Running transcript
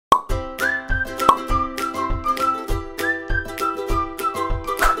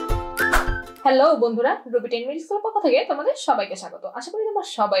Hello বন্ধুরা, Ruby 10 minutes এর পক্ষ থেকে তোমাদের সবাইকে স্বাগত। আশা করি তোমরা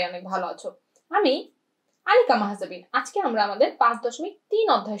সবাই অনেক ভালো আছো। আমি আলিকা মাহজাবিন। আজকে আমরা আমাদের 5.3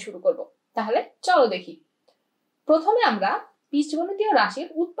 অধ্যায় শুরু করব। তাহলে চলো দেখি। প্রথমে আমরা বীজগণিতীয় রাশির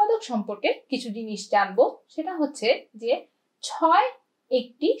উৎপাদক সম্পর্কে কিছু জিনিস জানবো। সেটা হচ্ছে যে 6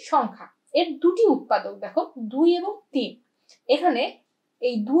 একটি সংখ্যা, এর দুটি উৎপাদক দেখো 2 এবং 3। এখানে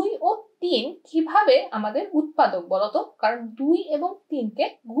এই 2 ও 3 কিভাবে আমাদের উৎপাদক বলতো? কারণ 2 এবং 3 কে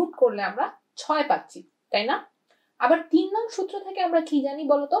গুণ করলে আমরা 6 পাচ্ছি, তাই না? আবার 3 নং সূত্র থেকে আমরা কি জানি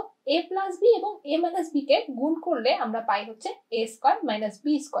বলতো? a প্লাস বি এবং a মাইনাস বি কে গুণ করলে আমরা পাই হচ্ছে a square minus b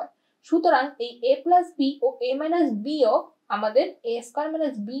square. সুতরাং এই a plus B O a minus B ও আমাদের a স্কয়ার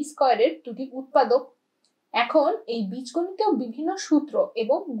মাইনাস b স্কয়ারের দুটি উৎপাদক। এখন এই বীজগণিতীয় বিভিন্ন সূত্র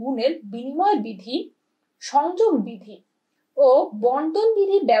এবং গুণের বিনিময় বিধি, সংযোগ বিধি ও বন্টন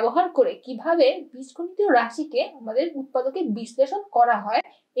বিধি ব্যবহার করে কিভাবে বীজগণিতীয় রাশিকে আমাদের উৎপাদকে বিশ্লেষণ করা হয়,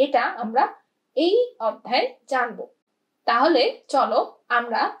 এটা আমরা এই অধ্যায়ে জানব। তাহলে চলো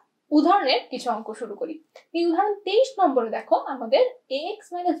আমরা উদাহরণের কিছু অঙ্ক শুরু করি। এই উদাহরণ 23 নম্বরে দেখো, আমাদের ax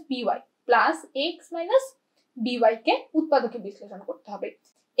by plus x by কে উৎপাদকে বিশ্লেষণ করতে হবে।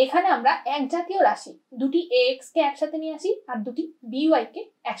 এখানে আমরা এক জাতীয় রাশি দুটি ax কে একসাথে নিয়ে আসি আর দুটি by কে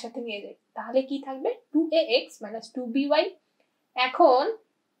একসাথে নিয়ে যাই। তাহলে কি থাকবে? 2ax 2by। এখন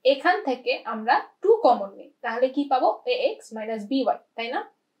এখান থেকে আমরা 2 কমন নিই, তাহলে কি পাবো? ax by, তাই না?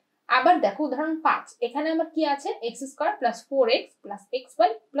 আবার দেখো উদাহরণ 5, এখানে আমার কি আছে? x square plus 4x plus xy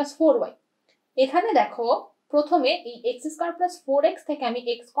plus 4y। এখানে দেখো প্রথমে এই x স্কয়ার প্লাস 4x থেকে আমি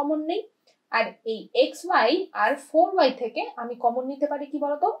x কমন নেই, আর এই xy আর 4y থেকে আমি কমন নিতে পারি কি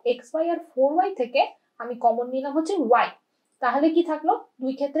বলতো? xy আর 4y থেকে আমি কমন নিলাম হচ্ছে y। তাহলে কি থাকলো?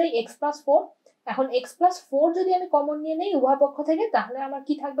 দুই ক্ষেত্রেই x প্লাস 4। এখন x প্লাস 4 যদি আমি কমন নিয়ে নেই উভয় পক্ষ থেকে, তাহলে আমার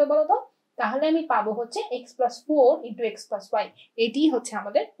কি থাকবে বলতো? তাহলে আমি পাবো হচ্ছে x plus 4 into x plus y। এটি হচ্ছে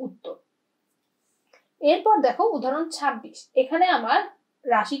আমাদের উত্তর। এরপর দেখো উদাহরণ 26, এখানে আমার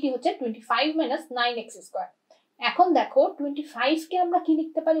রাশিটি হচ্ছে 25 মাইনাস 9x স্কয়ার। এখন দেখো 25 কে আমরা কি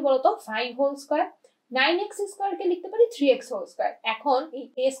লিখতে পারি বলতো? 5 হোল স্কয়ার। 9x স্কয়ার কে লিখতে পারি 3x হোল স্কয়ার। এখন এই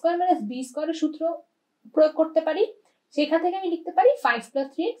a স্কয়ার মাইনাস b স্কয়ারের সূত্র প্রয়োগ করতে পারি, সেখান থেকে আমি লিখতে পারি 5 plus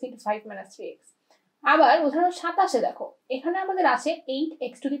 3x into 5 minus 3x। আবার উদাহরণ 27 দেখো, এখানে আমাদের আছে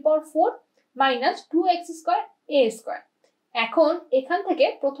 8x to the power 4 minus 2x square a square. এখন এখান থেকে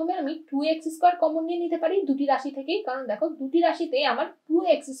প্রথমে আমি 2x স্কয়ার কমন নিয়ে নিতে পারি দুটি রাশি থেকেই, কারণ দেখো দুটি রাশিতে আমার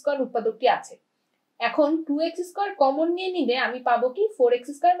 2x স্কয়ার উৎপাদকটি আছে। এখন 2x স্কয়ার কমন নিয়ে নিলে আমি পাবো কি? 4x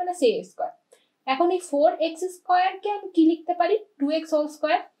square minus a square. এখন এই 4x স্কয়ার কে আমি কি লিখতে পারি? 2x whole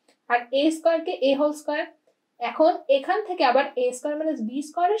square. R a square K a whole square. এখন এখান থেকে আবার a স্কয়ার মাইনাস b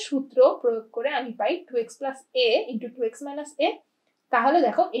স্কয়ারের সূত্র প্রয়োগ করে আমি পাই 2x plus a into 2x minus a। তাহলে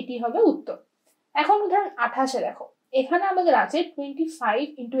দেখো এটি হবে উত্তর। এখন উদাহরণ 28 দেখো, এখানে আমাদের আছে 25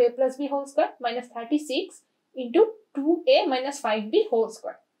 into a plus b whole square minus 36 into 2a minus 5b whole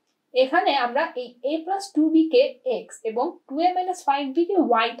square. এখানে আমরা এই a plus 2b K x এবং 2a মাইনাস 5b কে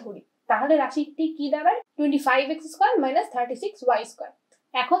y ধরি, তাহলে রাশিটি কি দাঁড়ায়? 25x square minus 36y square.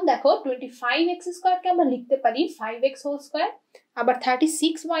 এখন দেখো 25x স্কয়ার কে আমরা লিখতে পারি 5x হোল স্কয়ার, আবার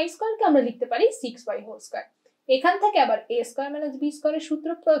 36y স্কয়ার কে আমরা লিখতে পারি 6y হোল স্কয়ার। এখান থেকে আবার a স্কয়ার মাইনাস b স্কয়ারের সূত্র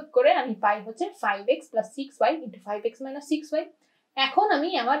প্রয়োগ করে আমি পাই হচ্ছে 5x plus 6y into 5x minus 6y। এখন আমি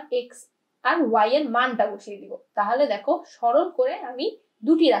আমার x আর y এর মানটা বসিয়ে দিব। তাহলে দেখো সরল করে আমি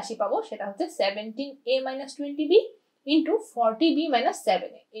দুটি রাশি পাবো, সেটা হচ্ছে 17a minus 20b into 40b minus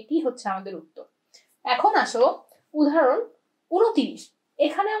 7a। এটি হচ্ছে আমাদের উত্তর। এখন আসো উদাহরণ 29,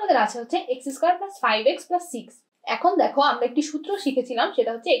 এখানে আমাদের আছে হচ্ছে x square plus 5x plus 6। এখন দেখো আমরা একটি সূত্র শিখেছিলাম,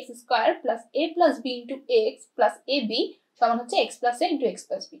 সেটা হচ্ছে x square plus a plus b into x plus ab সমান হচ্ছে x plus a into x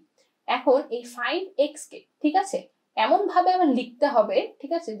plus b। এখন এই 5x কে, ঠিক আছে, এমন ভাবে আমার লিখতে হবে,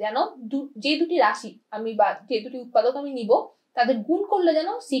 ঠিক আছে, যেন যে দুটি রাশি আমি বা যে দুটি উৎপাদক আমি নিব তাদের গুণ করলে যেন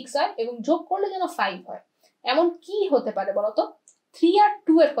 6 হয় এবং যোগ করলে যেন 5 হয়। এমন কি হতে পারে বলতো? 3 আর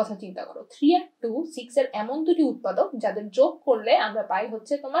 2 এর কথা চিন্তা করো। 3 আর 2 6 এর এমন দুটি উৎপাদক যাদের যোগ করলে আমরা পাই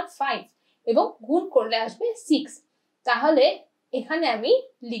হচ্ছে তোমার 5 এবং গুণ করলে আসবে 6। তাহলে এখানে আমি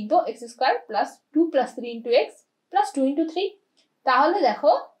লিখবো x square plus 2 plus 3 into x plus 2 into 3। তাহলে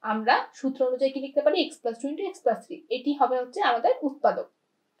দেখো আমরা সূত্র অনুযায়ী কি লিখতে পারি? x plus 2 into x plus 3। এটি হবে হচ্ছে আমাদের উৎপাদক।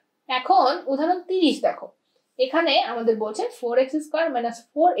 এখন উদাহরণ 30 দেখো, এখানে আমাদের বলছে 4x square minus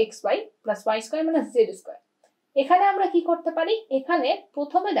 4xy plus y square minus z square. এখানে আমরা কি করতে পারি? এখানে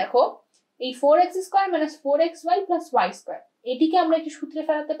প্রথমে দেখো এই 4x square minus 4xy plus y square, এটিকে আমরা একটি সূত্রে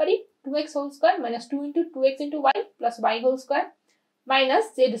ফেরাতে পারি 2x whole square minus 2 into 2x into y plus y whole square minus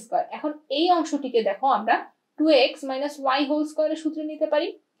z square. এখন এই অংশটিকে দেখো আমরা 2x মাইনাস y হোল স্কয়ারের সূত্রে নিতে পারি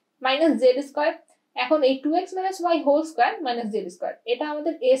মাইনাস z স্কয়ার। এখন এই 2x minus Y whole square minus Z square, এটা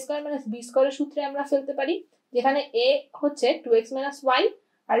আমাদের এ স্কোয়ার মাইনাস বি স্কোয়ারের সূত্রে আমরা ফেলতে পারি, যেখানে এ হচ্ছে 2x মাইনাস ওয়াই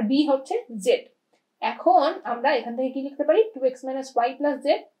আর বি হচ্ছে জেড। এখন আমরা এখান থেকে কি লিখতে পারি, 2x minus Y plus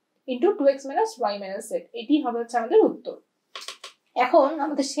Z into 2x minus Y minus Z, এটি হবে হচ্ছে আমাদের উত্তর। এখন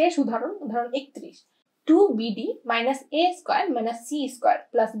আমাদের শেষ উদাহরণ 31, 2bd minus a square minus c square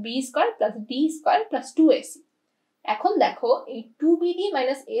plus b square plus d square plus 2ac। এখন দেখো এই 2bd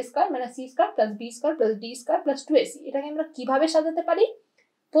minus a square minus c square plus b square plus d square plus 2ac, এটাকে আমরা কিভাবে সাজাতে পারি?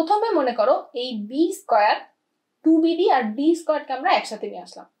 প্রথমে মনে করো এই b স্কোয়ার, 2bd আর d স্কোয়ারকে আমরা একসাথে নিয়ে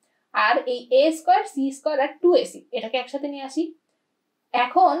আসলাম, আর এই a square c square R 2ac এটাকে একসাথে নিয়ে আসি।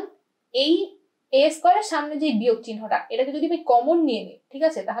 এখন এই a স্কোয়ারের সামনে যে বিয়োগ চিহ্নটা, এটাকে যদি আমি কমন নিয়ে নিই, ঠিক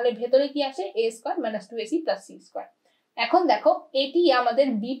আছে, তাহলে ভেতরে কি আসে, a square minus 2ac plus c square. এখন দেখো এটি আমাদের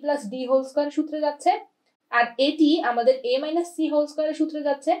b প্লাস d হোল স্কোয়ারের সূত্রে যাচ্ছে, আর এটি আমাদের a মাইনাস c হোল স্কোয়ারের সূত্রে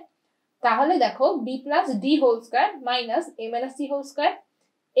যাচ্ছে। তাহলে দেখো b plus d whole square minus a minus c whole square,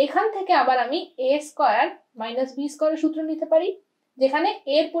 এখান থেকে আবার আমি a স্কোয়ার মাইনাস b স্কোয়ারের সূত্র নিতে পারি, যেখানে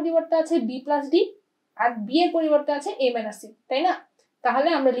a এর পরিবর্তে আছে b প্লাস d আর b এর পরিবর্তে আছে a মাইনাস c, তাই না? তাহলে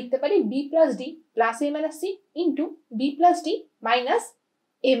আমরা লিখতে পারি b plus d plus a minus c into b plus d minus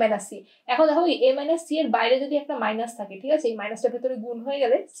a minus c। এখন দেখো এই a মাইনাস c এর বাইরে যদি একটা মাইনাস থাকে, ঠিক আছে, এই মাইনাসটা ভেতরে গুণ হয়ে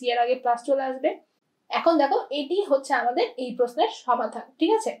গেলে c এর আগে প্লাস চলে আসবে। এখন দেখো এটি হচ্ছে আমাদের এই প্রশ্নের সমাধান,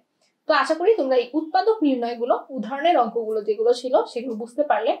 ঠিক আছে। তো আশা করি তোমরা এই উৎপাদক নির্ণয়গুলো, উদাহরণের অঙ্কগুলো যেগুলো ছিল সেগুলো বুঝতে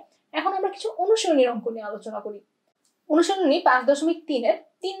পারলে। এখন আমরা কিছু অনুশীলনীর অঙ্ক নিয়ে আলোচনা করি। অনুশীলনী 5.3 এর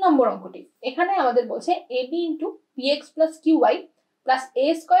 3 নম্বর অঙ্কটি, এখানে আমাদের বলছে ab into px plus qy plus a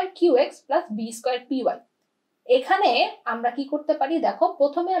square qx plus b square py। এখানে আমরা কি করতে পারি, দেখো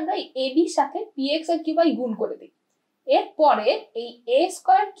প্রথমে আমরা এই ab এর সাথে px আর qy গুণ করে দিই, এরপরে এই a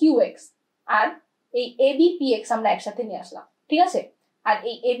স্কোয়ার qx আর এই ab px আমরা একসাথে নিয়ে আসলাম, ঠিক আছে, আর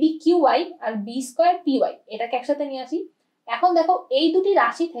এই ab qy আর b স্কোয়ার py এটাকে একসাথে নিয়ে আসি। এখন দেখো এই দুটি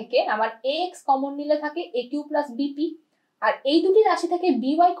রাশি থেকে আমার ax কমন নিলে থাকে aq প্লাস bp, আর এই দুটি রাশি থেকে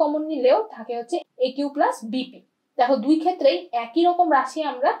by কমন নিলেও থাকে হচ্ছে aq প্লাস bp। দেখো দুই ক্ষেত্রেই একই রকম রাশি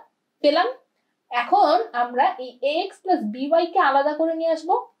আমরা পেলাম। এখন আমরা এই ax প্লাস by কে আলাদা করে নিয়ে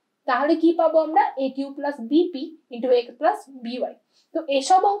আসবো, তাহলে কি পাবো আমরা, aq plus bp into a plus by। তো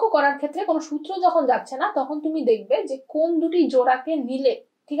এসব অঙ্ক করার ক্ষেত্রে কোনো সূত্র যখন যাচ্ছে না, তখন তুমি দেখবে যে কোন দুটি জোড়াকে নিলে,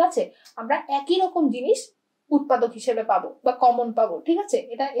 ঠিক আছে, আমরা একই রকম জিনিস উৎপাদক হিসেবে পাবো বা কমন পাবো, ঠিক আছে।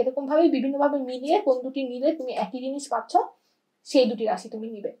 এটা এরকম ভাবে বিভিন্ন ভাবে মিলিয়ে কোন দুটি নিলে তুমি একই জিনিস পাচ্ছ, সেই দুটি রাশি তুমি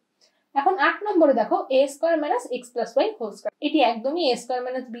নিবে। এখন 8 নম্বরে দেখো a square minus x plus Y whole square, এটি একদমই a স্কোয়ার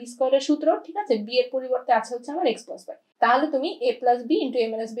মাইনাস b স্কোয়ারের সূত্র, ঠিক আছে। b এর পরিবর্তে আছে হচ্ছে আমার x প্লাস ওয়াই, তাহলে তুমি a plus b into a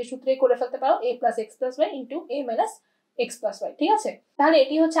minus b সূত্রে করে ফেলতে পারো a plus x plus Y into a minus x plus Y, ঠিক আছে। তাহলে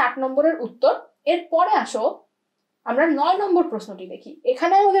এটি হচ্ছে 8 নম্বরের উত্তর। এরপরে আসো আমরা 9 নম্বর প্রশ্নটি দেখি।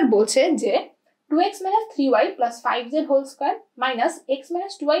 এখানে আমাদের বলছে যে 2x minus 3y plus 5z whole square minus x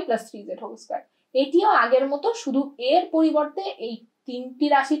minus 2y plus 3z whole square, এটিও আগের মতো, শুধু a এর পরিবর্তে এই তিনটি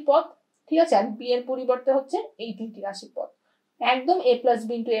রাশির পদ, ঠিক আছে, আর b এর পরিবর্তে হচ্ছে এই তিনটি রাশির পদ। একদম a plus b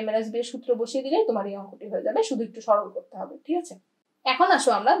into a minus b এর সূত্র বসিয়ে দিলে তোমার এই অঙ্কটি হয়ে যাবে, শুধু একটু সরল করতে হবে, ঠিক আছে। এখন আসো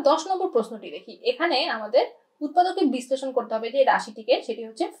আমরা 10 নম্বর প্রশ্নটি দেখি। এখানে আমাদের উৎপাদকে বিশ্লেষণ করতে হবে যে রাশিটিকে, সেটি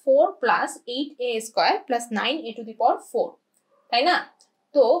হচ্ছে 4 plus 8a square plus 9a to the power 4, তাই না?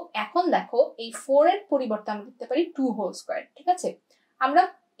 তো এখন দেখো এই 4 এর পরিবর্তে আমরা লিখতে পারি 2 হোল স্কয়ার, ঠিক আছে। আমরা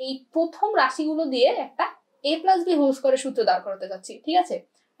এই প্রথম রাশিগুলো দিয়ে একটা a plus b হোল স্কয়ারের সূত্র দাঁড় করাতে যাচ্ছি, ঠিক আছে।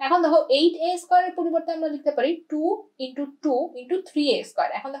 এখন দেখো 8a স্কয়ারের পরিবর্তে আমরা লিখতে পারি 2 into 2 into 3a স্কয়ার।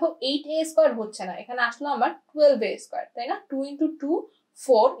 এখন দেখো 8a স্কয়ার হচ্ছে না, এখানে আসলো আমার 12a স্কয়ার, তাই না। 2 into 2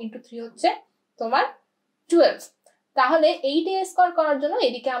 4 into 3 হচ্ছে তোমার 12। তাহলে 8a স্কয়ার করার জন্য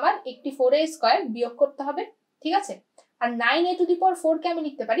এদিকে আমার একটি 4a স্কয়ার বিয়োগ করতে হবে, ঠিক আছে। আর 9a to the power 4 কে আমি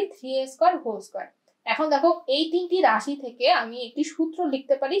লিখতে পারি 3a স্কয়ার হোল স্কয়ার। এখন দেখো এই তিনটি রাশি থেকে আমি একটি সূত্র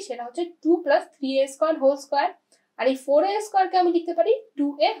লিখতে পারি, সেটা হচ্ছে 2 plus 3a square whole square, আর এই 4a স্কয়ার কে আমি লিখতে পারি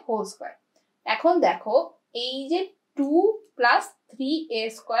 2a হোল স্কয়ার। এখন দেখো এই যে 2 plus 3a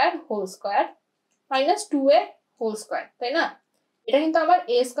square whole square minus 2a whole square, তাই না, এটা কিন্তু আমার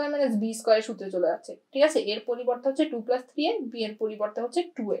a স্কয়ার মাইনাস b স্কয়ারের সূত্রে চলে যাচ্ছে, ঠিক আছে। এর পরিবর্তে হচ্ছে 2 plus 3a, b এর পরিবর্তে হচ্ছে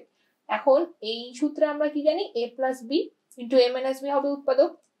 2a। এখন এই সূত্রে আমরা কি জানি, a plus b into a minus b হবে উৎপাদক।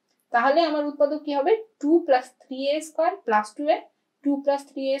 তাহলে আমার উৎপাদক কি হবে, 2 plus 3a square plus 2a, 2 plus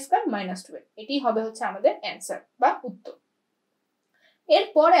 3a square minus 2a, এটি হবে হচ্ছে আমাদের অ্যান্সার বা উত্তর।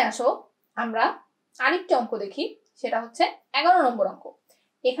 এরপরে আসো আমরা আরেকটি অঙ্ক দেখি, সেটা হচ্ছে 11 নম্বর অঙ্ক।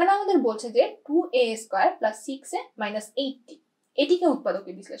 এখানে আমাদের বলছে যে 2a square plus 6a minus 80, এটিকে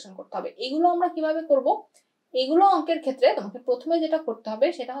উৎপাদকে বিশ্লেষণ করতে হবে। এগুলো আমরা কিভাবে করব, এগুলো অঙ্কের ক্ষেত্রে তোমাকে প্রথমে যেটা করতে হবে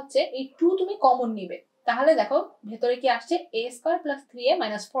সেটা হচ্ছে এই 2 তুমি কমন নিবে। তাহলে দেখো ভেতরে কি আসছে, a square plus 3a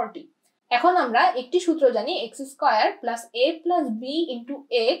minus 40। এখন আমরা একটি সূত্র জানি x square plus a plus b into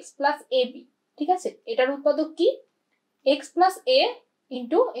x plus A B, ঠিক আছে? এটার উৎপাদক কি? x plus a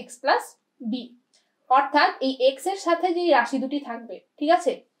into x plus B, অর্থাৎ এই x এর সাথে যে রাশি দুটি থাকবে, ঠিক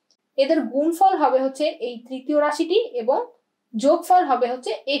আছে, এদের গুণফল হবে হচ্ছে এই তৃতীয় রাশিটি এবং যোগফল হবে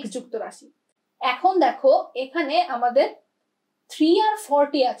হচ্ছে x যুক্ত রাশি। এখন দেখো এখানে আমাদের 3 আর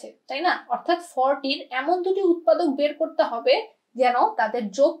 40 আছে, তাই না? অর্থাৎ 40 এমন দুটি উৎপাদক বের করতে হবে যেন তাদের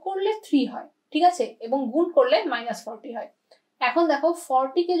যোগ করলে 3 হয়, ঠিক আছে, এবং গুণ করলে -40 হয়। এখন দেখো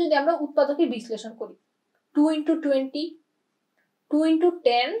 40 কে যদি আমরা উৎপাদকে বিশ্লেষণ করি, 2 ইন্টু 20, 2 ইন্টু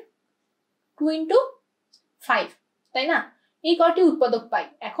 10, 2 ইন্টু 5, তাই না? এই কয়টি উৎপাদক পাই।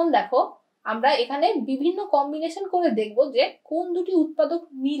 এখন দেখো আমরা এখানে বিভিন্ন কম্বিনেশন করে দেখব যে কোন দুটি উৎপাদক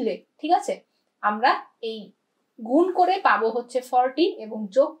মিলে, ঠিক আছে, আমরা এই গুণ করে পাবো হচ্ছে 40 এবং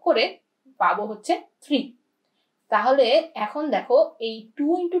যোগ করে পাবো হচ্ছে 3। তাহলে এখন দেখো এই 2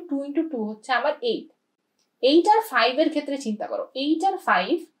 ইন্টু 2 ইন্টু 2 হচ্ছে আমার 8। 8 আর 5 এর ক্ষেত্রে চিন্তা করো, 8 আর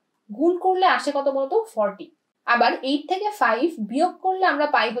 5 গুণ করলে আসে কত বলতো? 40। আবার 8 থেকে 5 বিয়োগ করলে আমরা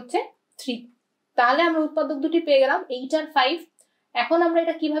পাই হচ্ছে 3। তাহলে আমরা উৎপাদক দুটি পেয়ে গেলাম 8 আর 5। এখন আমরা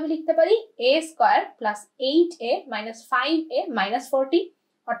এটা কিভাবে লিখতে পারি? a square plus 8a minus 5a minus 40,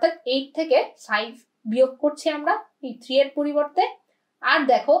 অর্থাৎ 8 থেকে 5 বিয়োগ করছি আমরা এই 3 এর পরিবর্তে। আর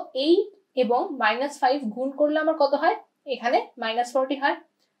দেখো 8 এবং -5 গুণ করলে আমার কত হয়? এখানে -40 হয়।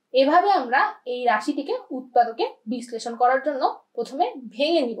 এভাবে আমরা এই রাশিটিকে উৎপাদকে বিশ্লেষণ করার জন্য প্রথমে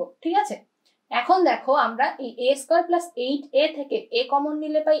ভেঙে নিব, ঠিক আছে? এখন দেখো আমরা এই a স্কয়ার প্লাস 8a থেকে a কমন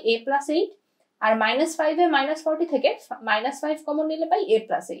নিলে পাই a প্লাস 8, আর -5 এ -40 থেকে -5 কমন নিলে পাই a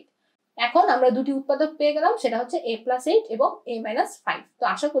প্লাস 8। এখন আমরা দুটি উৎপাদক পেয়ে গেলাম, সেটা হচ্ছে a প্লাস 8 এবং a মাইনাস 5। তো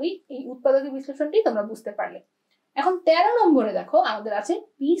আশা করি এই উৎপাদকের বিশ্লেষণটি তোমরা বুঝতে পারলে। এখন 13 নম্বরে দেখো আমাদের আছে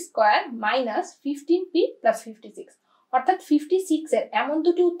p square minus 15p plus 56, অর্থাৎ 56 এর এমন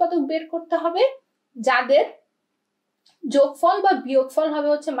দুটি উৎপাদক বের করতে হবে যাদের যোগফল বা বিয়োগফল হবে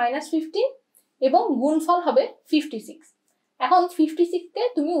হচ্ছে -15 এবং গুণফল হবে 56। এখন 56 কে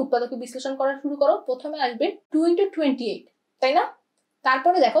তুমি উৎপাদকে বিশ্লেষণ করা শুরু করো। প্রথমে আসবে 2 ইন্টু 28, তাই না?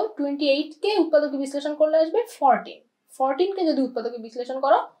 তারপরে দেখো 28 কে উৎপাদকে বিশ্লেষণ করলে আসবে 14। 14 কে যদি উৎপাদকে বিশ্লেষণ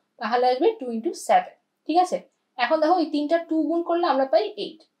করো তাহলে আসবে 2 ইন্টু 7, ঠিক আছে? এখন দেখো এই তিনটা 2 গুণ করলে আমরা পাই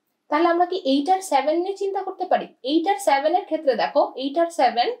 8। তাহলে আমরা কি 8 আর 7 নিয়ে চিন্তা করতে পারি? 8 আর 7 এর ক্ষেত্রে দেখো 8 আর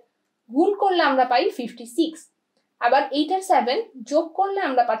 7 গুণ করলে আমরা পাই 56, আবার 8 আর 7 যোগ করলে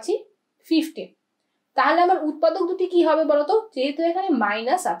আমরা পাচ্ছি 15। তাহলে আমার উৎপাদক দুটি কি হবে বলতো? যেহেতু এখানে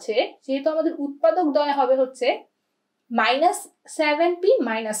মাইনাস আছে, যেহেতু আমাদের উৎপাদক দ্বয় হবে হচ্ছে -7p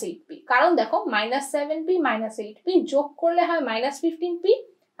 -8p, কারণ দেখো -7p -8p যোগ করলে হয় -15p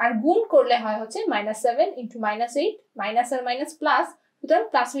আর গুণ করলে হয় হচ্ছে -7 ইন্টু -8, মাইনাস আর মাইনাস প্লাস, সুতরাং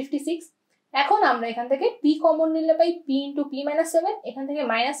 +56। এখন আমরা এখান থেকে p কমন নিলে পাই p ইন্টু p -7, এখান থেকে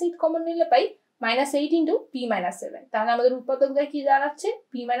 -8 কমন নিলে পাই -8 ইন্টু p -7। তাহলে আমাদের উৎপাদক দ্বয় কি দাঁড়াচ্ছে?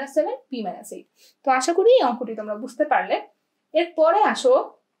 p -7 p -8। তো আশা করি এই অঙ্কটি তোমরা বুঝতে পারলে। এরপরে আসো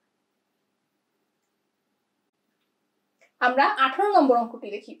আমরা 18 নম্বর অঙ্কটি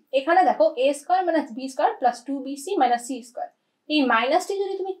দেখি। এখানে দেখো a square minus b square plus 2bc minus c square, এই মাইনাসটি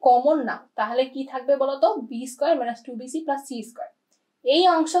যদি তুমি কমন নাও তাহলে কি থাকবে বলতো? b square minus 2bc plus c square. এই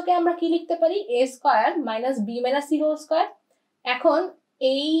অংশকে আমরা কি লিখতে পারি? a square minus b minus c whole square. এখন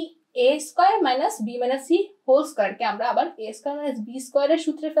এই a square minus b minus c whole স্কয়ারকে আমরা আবার a স্কয়ার মাইনাস b স্কয়ারের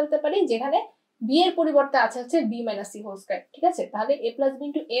সূত্রে ফেলতে পারি, যেখানে b এর পরিবর্তে আছে হচ্ছে b minus c whole square, ঠিক আছে? তাহলে a plus b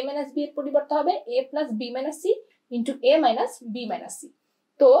into a minus b এর পরিবর্তে হবে a plus b minus c into a minus b minus c।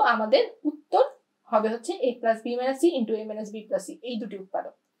 তো আমাদের উত্তর হবে হচ্ছে a plus b minus c into a minus b plus c, এই দুটি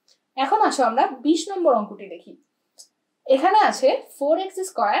উৎপাদক। এখন আসো আমরা 20 নম্বর অঙ্কটি দেখি। এখানে আছে 4x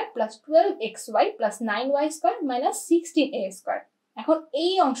square plus 12xy plus 9y square minus 16a square. এখন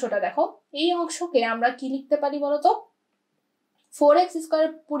এই অংশটা দেখো, এই অংশকে আমরা কি লিখতে পারি বলতো? 4x স্কয়ার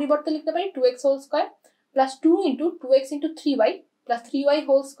পরিবর্তে লিখতে পারি 2x whole square plus 2 into 2x into 3y plus 3y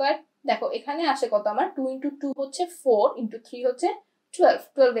whole square. দেখো এখানে আসে কত? আমার 2 ইন্টু 2 হচ্ছে 4 ইন্টু 3 হচ্ছে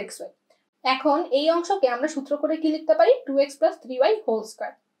 12xy। এখন এই অংশকে আমরা সূত্র করে কি লিখতে পারি? 2x plus 3y whole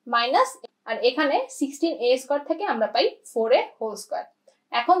square minus, আর এখানে 16a স্কয়ার থেকে আমরা পাই 4a হোল স্কয়ার।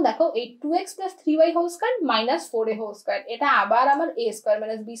 এখন দেখো এই 2x plus 3y whole square minus 4a whole square, এটা আবার আমার a স্কয়ার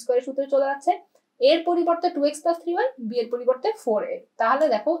মাইনাস b স্কয়ারের সূত্রে চলে যাচ্ছে। এর পরিবর্তে 2x প্লাস 3y, b এর পরিবর্তে 4a। তাহলে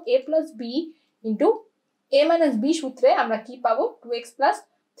দেখো a plus b into a minus b সূত্রে আমরা কি পাবো? 2x plus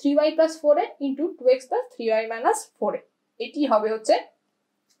 3y plus 4a into 2x plus 3y minus 4a। এটি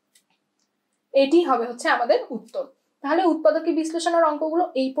হবে হচ্ছে আমাদের উত্তর। তাহলে উৎপাদকে বিশ্লেষণের অঙ্কগুলো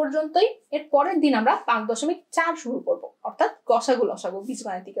এই পর্যন্তই। এর পরের দিন আমরা 5.4 শুরু করব, অর্থাৎ গসাগু লসাগু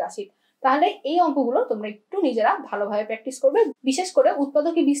বীজগাণিতিক রাশি। তাহলে এই অঙ্কগুলো তোমরা একটু নিজেরা ভালোভাবে প্র্যাকটিস করবে, বিশেষ করে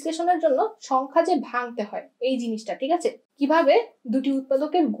উৎপাদকে বিশ্লেষণের জন্য সংখ্যা যে ভাঙতে হয় এই জিনিসটা, ঠিক আছে? কিভাবে দুটি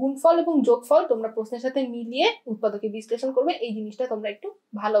উৎপাদকের গুণফল এবং যোগফল তোমরা প্রশ্নের সাথে মিলিয়ে উৎপাদকে বিশ্লেষণ করবে এই জিনিসটা তোমরা একটু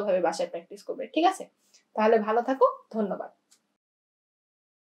ভালোভাবে বাসায় প্র্যাকটিস করবে, ঠিক আছে? তাহলে ভালো থাকো, ধন্যবাদ।